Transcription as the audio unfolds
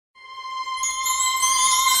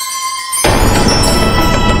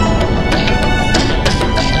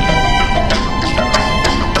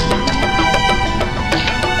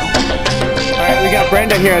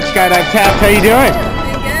Brenda here at Skydive Taft. How you doing?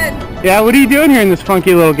 Doing good. Yeah, what are you doing here in this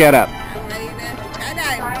funky little getup? I'm ready to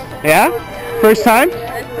skydive. Yeah? First time?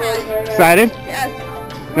 First time. Excited?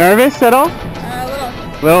 Yes. Nervous at all?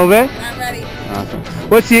 A Little bit? I'm ready. Awesome.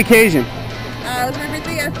 What's the occasion? It was my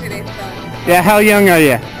birthday yesterday, so. Yeah, how young are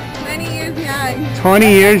you? 20 years young. 20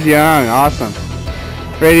 years young. Awesome.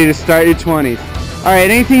 Ready to start your 20s. Alright,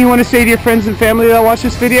 anything you want to say to your friends and family that watch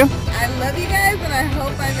this video? I love you guys, and I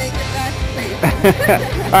hope I make it back safe.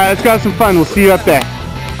 Alright, let's go have some fun. We'll see you up there.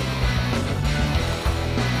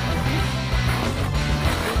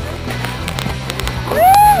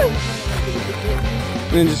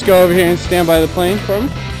 And then just go over here and stand by the plane for me.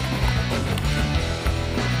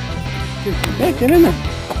 Yeah, get in there.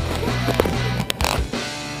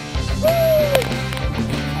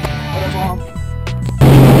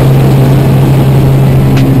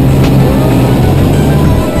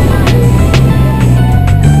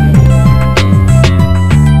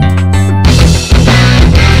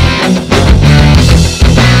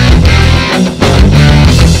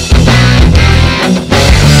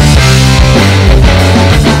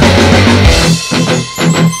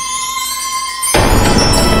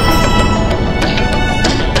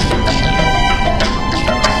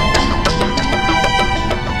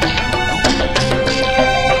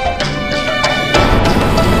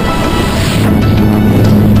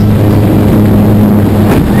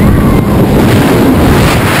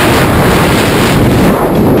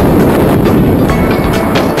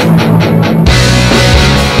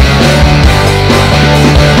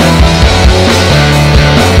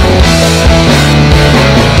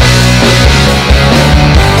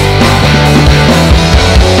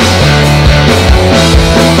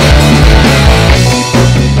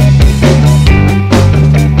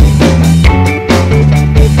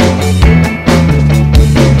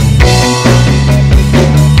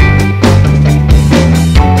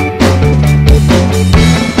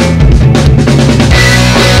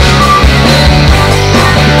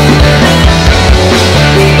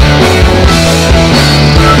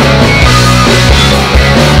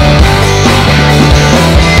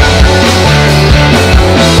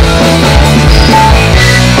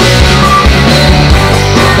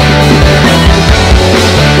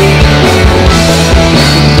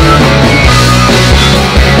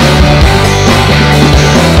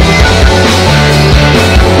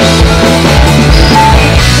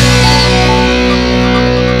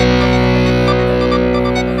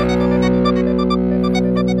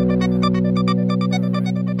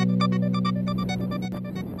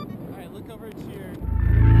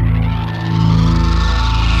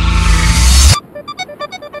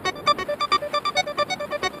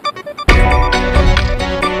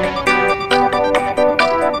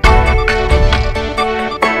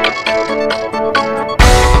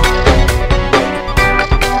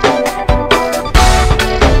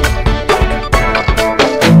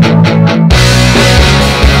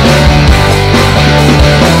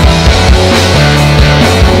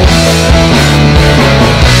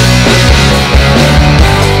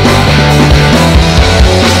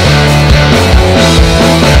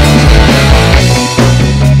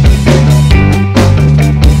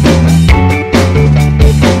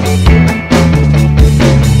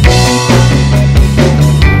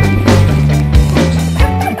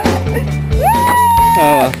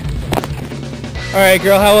 Alright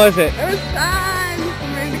girl, how was it? It was fun.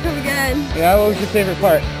 I'm ready to come again. Yeah, what was your favorite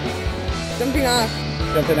part? Jumping off.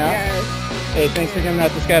 Jumping out? Yes. Hey, thanks for coming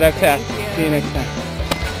out to Skydive Taft. See you next time.